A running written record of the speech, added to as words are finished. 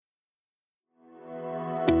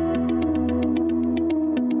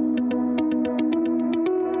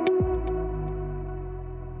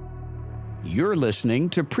You're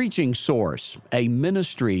listening to Preaching Source, a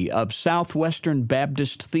ministry of Southwestern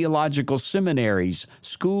Baptist Theological Seminary's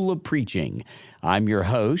School of Preaching. I'm your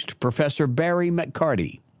host, Professor Barry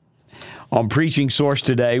McCarty. On Preaching Source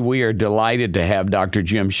today, we are delighted to have Dr.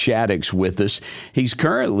 Jim Shaddix with us. He's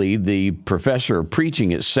currently the professor of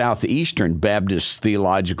preaching at Southeastern Baptist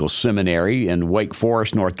Theological Seminary in Wake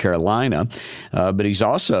Forest, North Carolina, but he's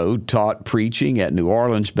also taught preaching at New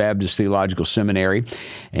Orleans Baptist Theological Seminary,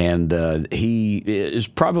 and he is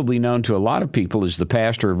probably known to a lot of people as the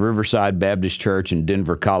pastor of Riverside Baptist Church in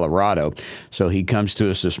Denver, Colorado. So he comes to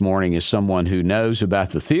us this morning as someone who knows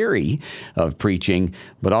about the theory of preaching,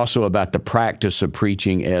 but also about the practice of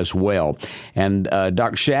preaching as well. And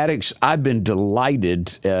Dr. Shaddix, I've been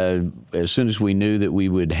delighted as soon as we knew that we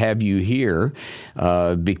would have you here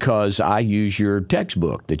because I use your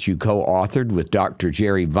textbook that you co-authored with Dr.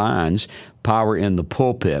 Jerry Vines, Power in the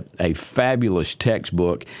Pulpit, a fabulous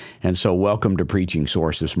textbook. And so welcome to Preaching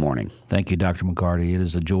Source this morning. Thank you, Dr. McCarty. It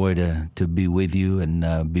is a joy to be with you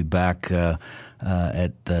and be back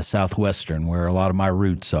at Southwestern, where a lot of my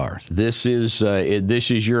roots are. This is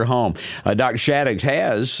your home. Dr. Shaddix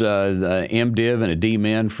has the MDiv and a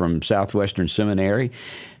DMin from Southwestern Seminary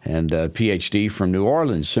and a PhD from New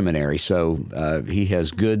Orleans Seminary, so he has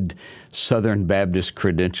good Southern Baptist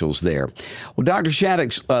credentials there. Well, Dr.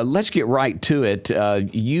 Shaddix, let's get right to it.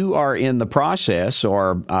 You are in the process,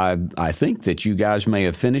 or I think that you guys may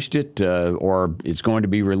have finished it, or it's going to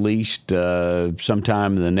be released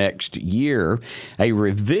sometime in the next year, a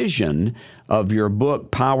revision of your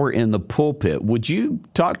book, Power in the Pulpit. Would you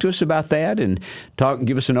talk to us about that and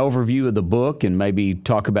give us an overview of the book and maybe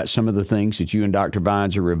talk about some of the things that you and Dr.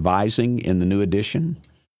 Vines are revising in the new edition?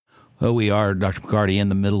 Well, we are, Dr. McCarty, in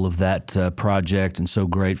the middle of that project, and so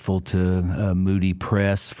grateful to Moody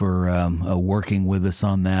Press for working with us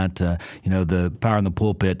on that. The Power in the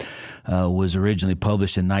Pulpit was originally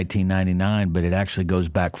published in 1999, but it actually goes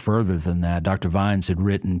back further than that. Dr. Vines had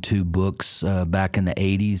written two books back in the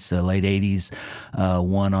 80s, late 80s,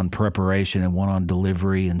 one on preparation and one on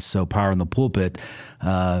delivery, and so Power in the Pulpit,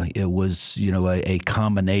 it was, a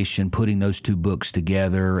combination, putting those two books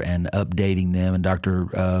together and updating them, and Dr.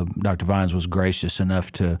 Vines was gracious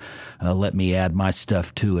enough to let me add my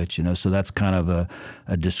stuff to it, so that's kind of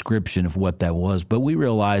a description of what that was. But we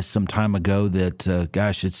realized some time ago that,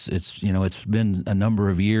 it's been a number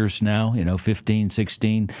of years now, 15,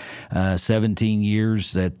 16, 17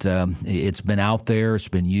 years that it's been out there. It's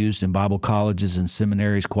been used in Bible colleges and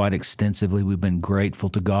seminaries quite extensively. We've been grateful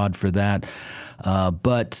to God for that.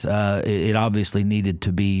 But it obviously needed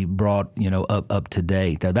to be brought, up to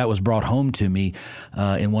date. That was brought home to me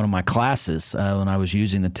in one of my classes when I was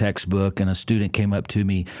using the textbook, and a student came up to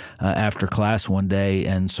me after class one day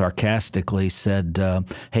and sarcastically said,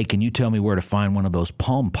 "Hey, can you tell me where to find one of those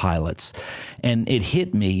Palm Pilots?" And it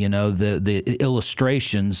hit me, the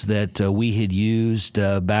illustrations that we had used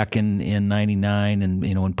back in 99, and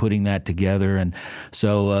in putting that together, and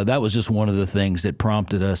so that was just one of the things that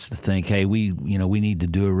prompted us to think, hey, we need to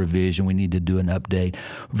do a revision, we need to do an update.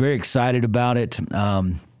 Very excited about it.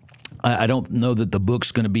 I don't know that the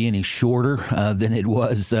book's going to be any shorter than it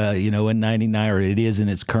was, in 99, or it is in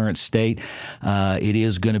its current state. It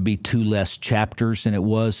is going to be 2 less chapters than it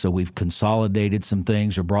was, so we've consolidated some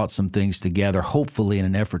things or brought some things together, hopefully in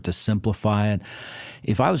an effort to simplify it.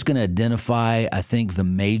 If I was going to identify, I think, the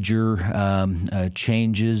major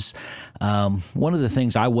changes, one of the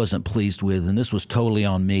things I wasn't pleased with, and this was totally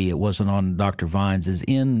on me, it wasn't on Dr. Vines, is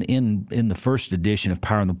in the first edition of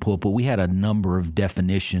Power in the Pulpit, we had a number of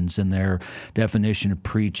definitions in there: definition of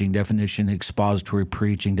preaching, definition of expository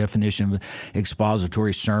preaching, definition of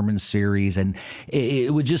expository sermon series, and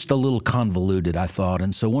it was just a little convoluted, I thought.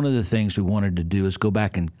 And so one of the things we wanted to do is go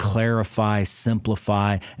back and clarify,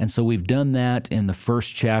 simplify, and so we've done that in the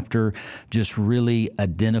first chapter, just really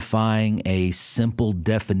identifying a simple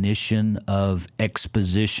definition of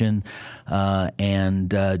exposition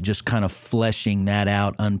and just kind of fleshing that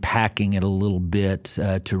out, unpacking it a little bit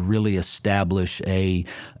to really establish a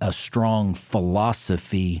strong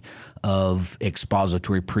philosophy of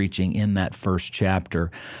expository preaching in that first chapter.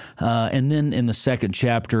 And then in the second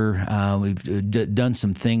chapter, we've done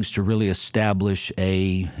some things to really establish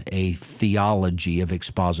a theology of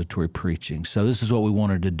expository preaching. So this is what we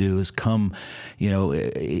wanted to do, is come,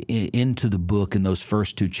 into the book in those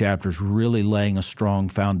first 2 chapters, really laying a strong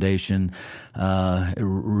foundation,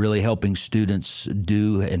 really helping students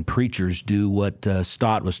do and preachers do what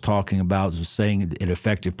Stott was talking about, was saying that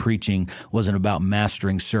effective preaching wasn't about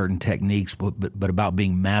mastering certain techniques, but about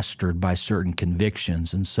being mastered by certain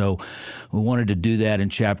convictions. And so we wanted to do that in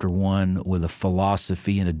chapter 1 with a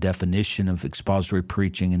philosophy and a definition of expository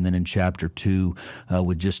preaching, and then in chapter 2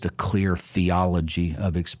 with just a clear theology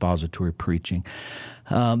of expository preaching.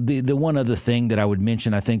 The one other thing that I would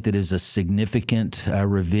mention, I think that is a significant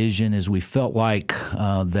revision, is we felt like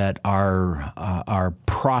that our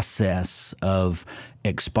process of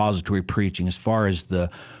expository preaching, as far as the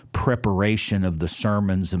preparation of the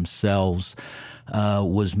sermons themselves,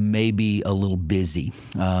 was maybe a little busy.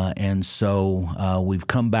 And so we've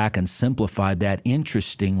come back and simplified that.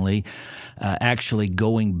 Interestingly, actually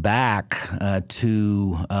going back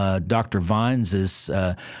to Dr. Vines's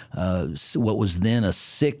what was then a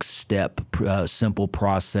 6-step simple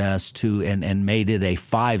process and made it a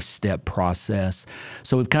 5-step process.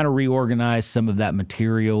 So we've kind of reorganized some of that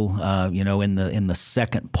material, in the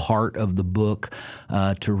second part of the book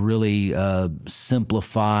to really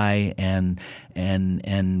simplify and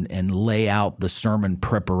lay out the sermon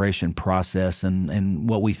preparation process and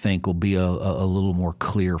what we think will be a little more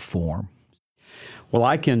clear form. Well,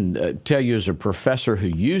 I can tell you as a professor who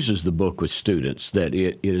uses the book with students that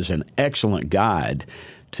it is an excellent guide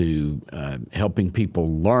to helping people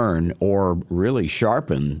learn or really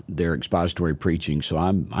sharpen their expository preaching. So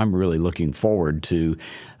I'm really looking forward to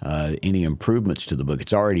any improvements to the book.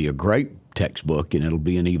 It's already a great textbook, and it'll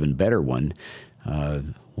be an even better one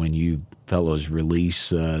when you fellows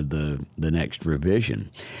release the next revision.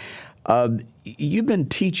 You've been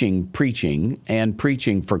teaching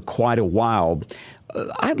preaching for quite a while.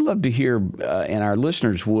 I'd love to hear, and our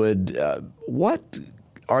listeners would, what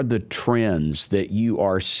are the trends that you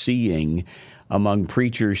are seeing among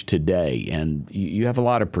preachers today? And you have a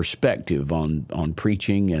lot of perspective on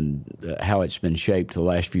preaching and how it's been shaped the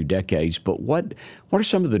last few decades. But what are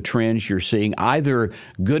some of the trends you're seeing, either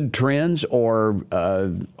good trends or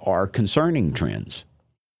concerning trends?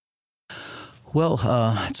 Well,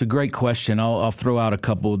 it's a great question. I'll throw out a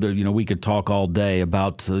couple. We could talk all day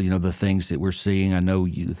about the things that we're seeing. I know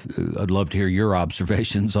I'd love to hear your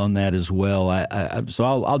observations on that as well. So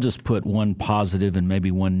I'll just put one positive and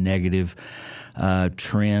maybe one negative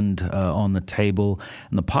trend on the table.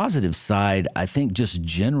 On the positive side, I think just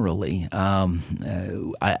generally,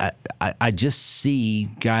 I just see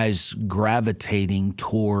guys gravitating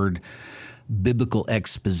toward biblical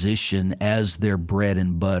exposition as their bread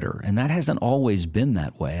and butter. And that hasn't always been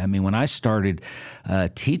that way. I mean, when I started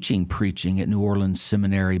teaching preaching at New Orleans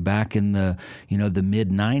Seminary back in the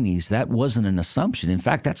mid-90s, that wasn't an assumption. In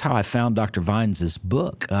fact, that's how I found Dr. Vines's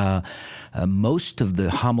book. Most of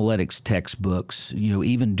the homiletics textbooks,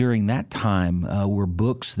 even during that time, were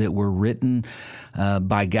books that were written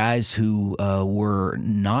by guys who were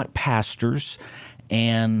not pastors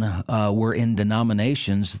and were in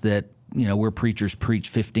denominations that where preachers preach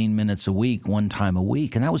 15 minutes a week, one time a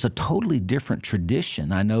week. And that was a totally different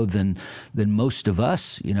tradition, I know, than most of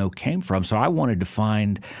us, came from. So I wanted to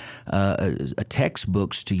find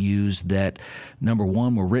textbooks to use that, number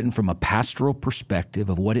one, were written from a pastoral perspective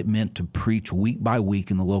of what it meant to preach week by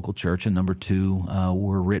week in the local church. And number two,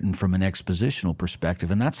 were written from an expositional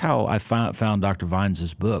perspective. And that's how I found Dr.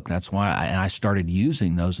 Vines's book. That's why I started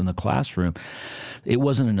using those in the classroom. It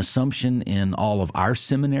wasn't an assumption in all of our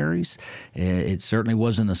seminaries. It certainly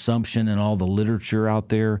was an assumption in all the literature out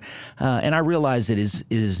there, and I realize it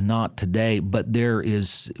is not today. But there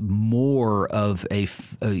is more of a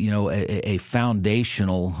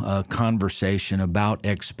foundational conversation about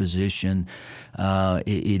exposition.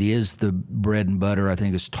 It is the bread and butter, I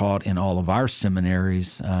think, is taught in all of our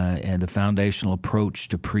seminaries, and the foundational approach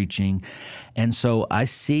to preaching. And so I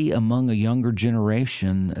see among a younger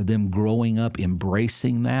generation them growing up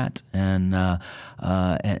embracing that and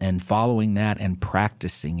following that and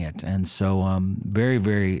practicing it. And so I'm very,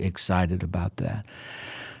 very excited about that.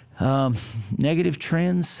 Negative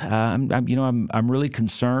trends. I'm really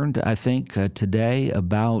concerned, I think, today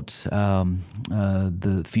about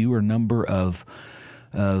the fewer number of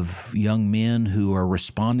young men who are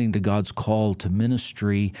responding to God's call to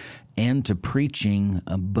ministry and to preaching,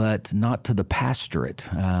 but not to the pastorate.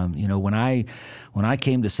 When I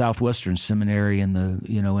came to Southwestern Seminary in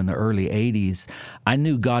the early '80s, I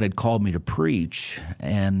knew God had called me to preach,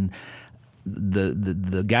 and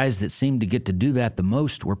the guys that seemed to get to do that the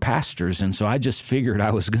most were pastors. And so I just figured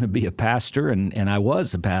I was going to be a pastor, and I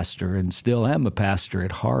was a pastor and still am a pastor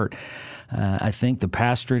at heart. I think the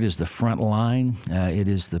pastorate is the front line. It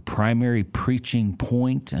is the primary preaching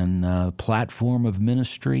point and platform of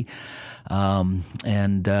ministry. We're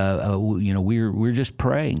just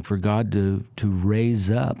praying for God to raise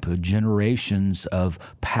up generations of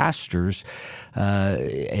pastors,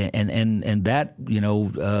 and that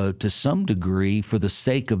to some degree for the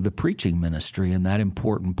sake of the preaching ministry and that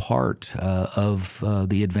important part of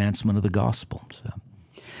the advancement of the gospel. So.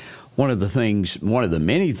 One of the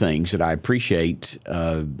many things that I appreciate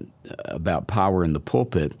about Power in the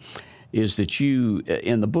Pulpit is that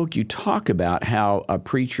in the book, you talk about how a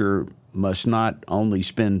preacher must not only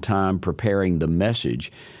spend time preparing the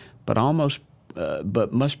message, but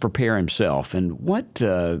must prepare himself. And what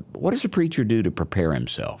does a preacher do to prepare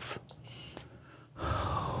himself?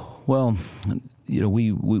 Well,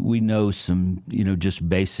 we know some, just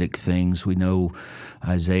basic things. We know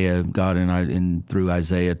Isaiah, God and through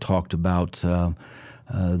Isaiah talked about the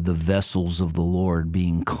vessels of the Lord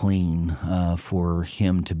being clean for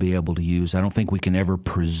Him to be able to use. I don't think we can ever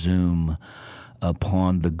presume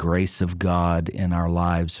upon the grace of God in our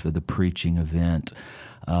lives for the preaching event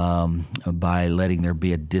by letting there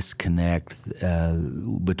be a disconnect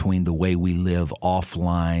between the way we live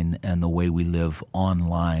offline and the way we live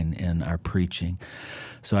online in our preaching.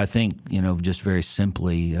 So I think, just very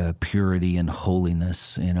simply, purity and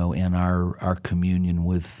holiness, in our communion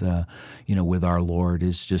with our Lord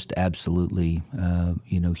is just absolutely,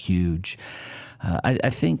 huge. I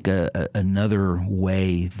think another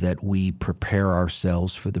way that we prepare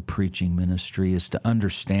ourselves for the preaching ministry is to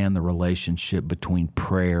understand the relationship between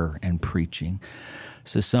prayer and preaching.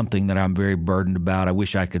 This is something that I'm very burdened about. I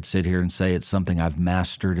wish I could sit here and say it's something I've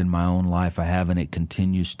mastered in my own life. I haven't. It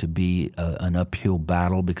continues to be an uphill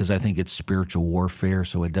battle because I think it's spiritual warfare,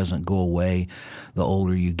 so it doesn't go away the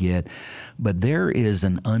older you get. But there is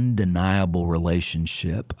an undeniable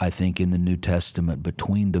relationship, I think, in the New Testament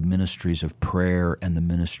between the ministries of prayer and the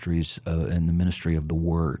ministries and the ministry of the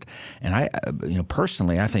Word. And I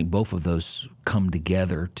personally, I think both of those come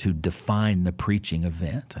together to define the preaching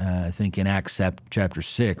event. I think in Acts chapter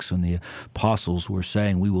 6, when the apostles were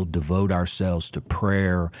saying we will devote ourselves to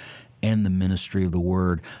prayer and the ministry of the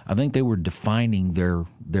Word, I think they were defining their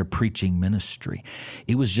preaching ministry.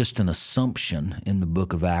 It was just an assumption in the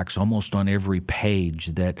book of Acts, almost on every page,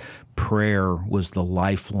 that prayer was the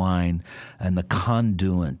lifeline and the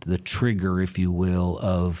conduit, the trigger, if you will,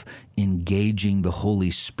 of engaging the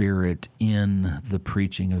Holy Spirit in the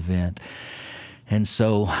preaching event. And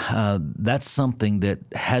so that's something that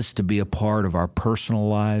has to be a part of our personal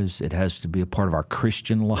lives. It has to be a part of our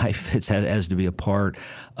Christian life. It has to be a part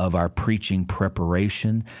of our preaching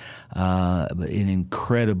preparation. But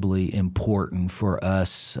incredibly important for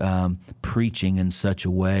us preaching in such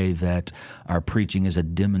a way that our preaching is a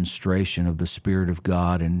demonstration of the Spirit of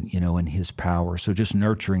God and and His power. So just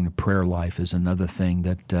nurturing the prayer life is another thing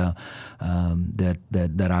that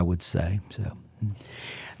I would say. So.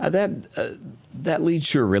 That leads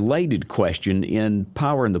to a related question. In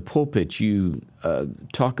Power in the Pulpit, you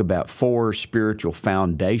talk about 4 spiritual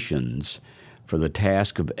foundations for the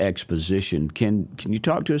task of exposition. Can you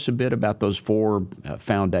talk to us a bit about those 4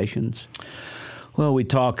 foundations? Well, we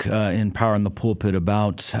talk in Power in the Pulpit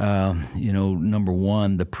about, number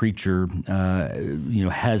one, the preacher,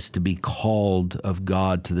 has to be called of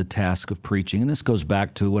God to the task of preaching. And this goes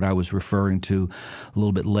back to what I was referring to a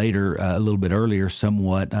little bit earlier,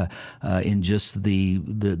 somewhat, in just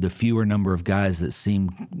the fewer number of guys that seem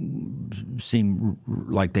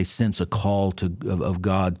like they sense a call of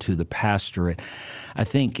God to the pastorate. I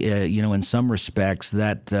think, in some respects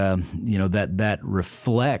that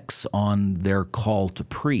reflects on their call to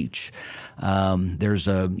preach. If there's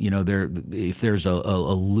a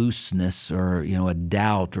looseness or a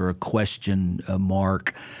doubt or a question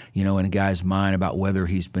mark in a guy's mind about whether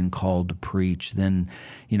he's been called to preach, then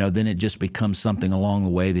it just becomes something along the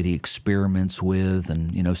way that he experiments with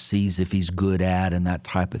and sees if he's good at and that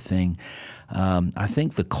type of thing. I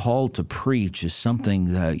think the call to preach is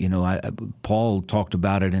something that, Paul talked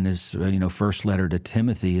about it in his, first letter to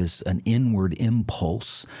Timothy, as an inward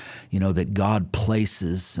impulse, that God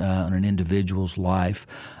places on an individual's life.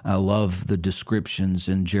 I love the descriptions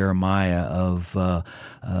in Jeremiah of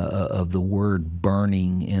the word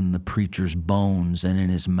burning in the preacher's bones and in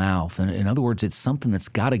his mouth. And in other words, it's something that's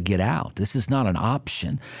got to get out. This is not an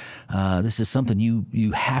option. This is something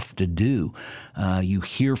you have to do. You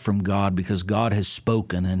hear from God because because God has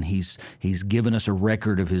spoken, and He's given us a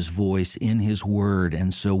record of His voice in His Word,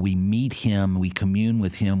 and so we meet Him, we commune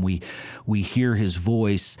with Him, we hear His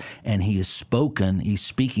voice, and He has spoken. He's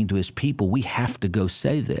speaking to His people. We have to go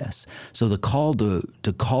say this. So the call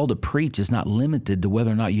to preach is not limited to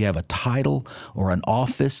whether or not you have a title or an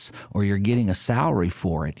office or you're getting a salary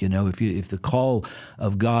for it. If the call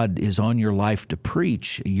of God is on your life to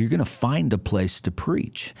preach, you're going to find a place to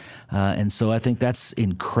preach. And so I think that's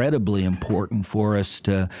incredibly important for us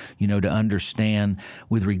to understand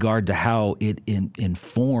with regard to how it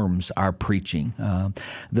informs our preaching.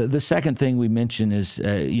 The second thing we mention is,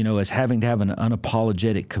 as having to have an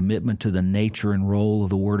unapologetic commitment to the nature and role of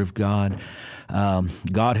the Word of God.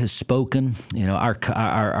 God has spoken.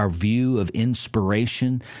 Our view of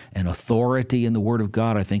inspiration and authority in the Word of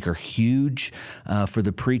God, I think, are huge for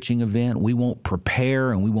the preaching event. We won't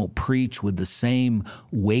prepare and we won't preach with the same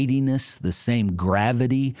weightiness, the same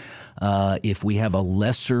gravity, if we have a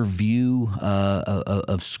lesser view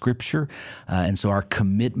of Scripture. And so our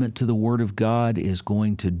commitment to the Word of God is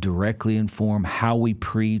going to directly inform how we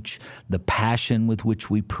preach, the passion with which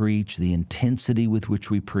we preach, the intensity with which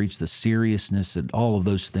we preach, the seriousness, and all of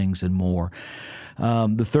those things and more.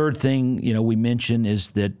 The third thing, we mention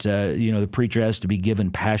is that, the preacher has to be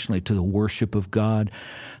given passionately to the worship of God.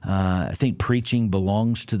 I think preaching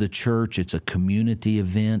belongs to the church. It's a community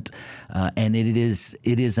event, and it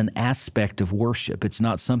is an aspect of worship. It's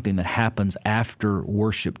not something that happens after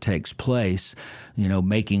worship takes place,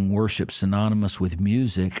 making worship synonymous with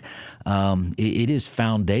music. It is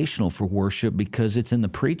foundational for worship because it's in the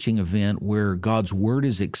preaching event where God's Word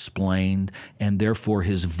is explained and therefore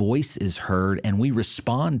His voice is heard, and we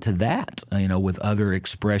respond to that, with other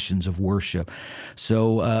expressions of worship.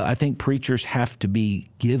 So I think preachers have to be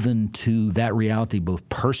given to that reality both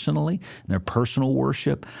personally, in their personal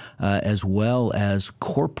worship, as well as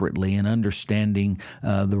corporately in understanding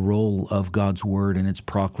the role of God's Word and its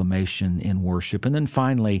proclamation in worship. And then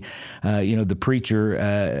finally, the preacher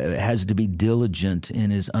has to be diligent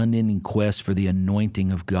in his unending quest for the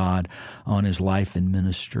anointing of God on his life and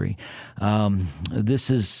ministry. This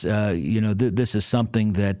is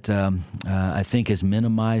something that I think is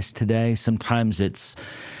minimized today. Sometimes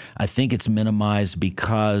I think it's minimized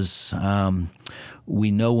because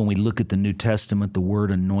we know when we look at the New Testament, the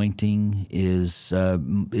word anointing is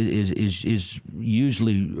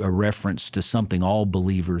usually a reference to something all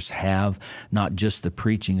believers have, not just the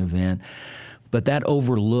preaching event. But that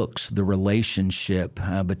overlooks the relationship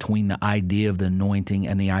between the idea of the anointing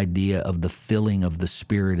and the idea of the filling of the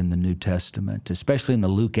Spirit in the New Testament, especially in the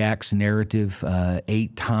Luke-Acts narrative.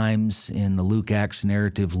 8 times in the Luke-Acts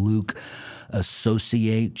narrative, Luke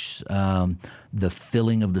associates the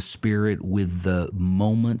filling of the Spirit with the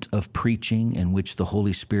moment of preaching in which the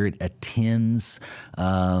Holy Spirit attends,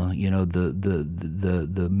 the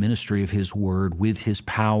ministry of His Word with His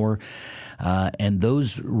power. And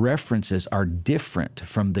those references are different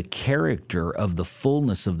from the character of the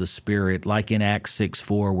fullness of the Spirit, like in Acts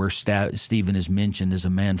 6:4, where Stephen is mentioned as a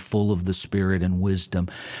man full of the Spirit and wisdom.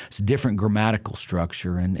 It's a different grammatical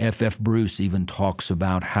structure. And F.F. Bruce even talks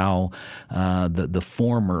about how the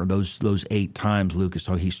former, those 8 times Luke is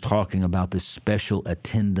talking, he's talking about this special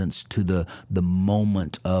attendance to the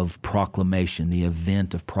moment of proclamation, the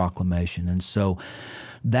event of proclamation. And so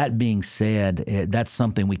that being said, that's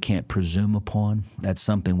something we can't presume upon. That's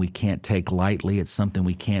something we can't take lightly. It's something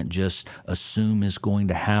we can't just assume is going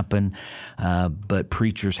to happen. But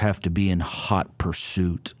preachers have to be in hot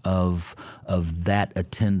pursuit of that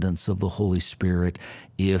attendance of the Holy Spirit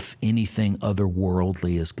if anything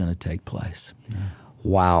otherworldly is going to take place. Yeah.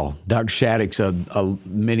 Wow. Dr. Shaddix,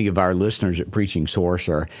 many of our listeners at Preaching Source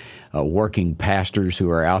are working pastors who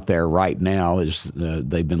are out there right now. As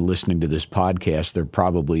they've been listening to this podcast, they're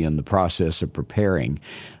probably in the process of preparing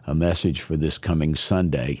a message for this coming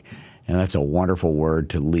Sunday. And that's a wonderful word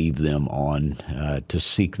to leave them on, to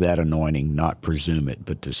seek that anointing, not presume it,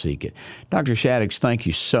 but to seek it. Dr. Shaddix, thank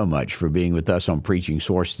you so much for being with us on Preaching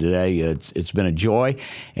Source today. It's been a joy,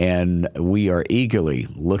 and we are eagerly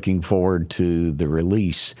looking forward to the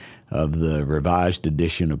release of the revised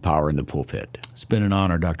edition of Power in the Pulpit. It's been an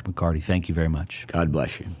honor, Dr. McCarty. Thank you very much. God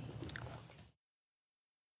bless you.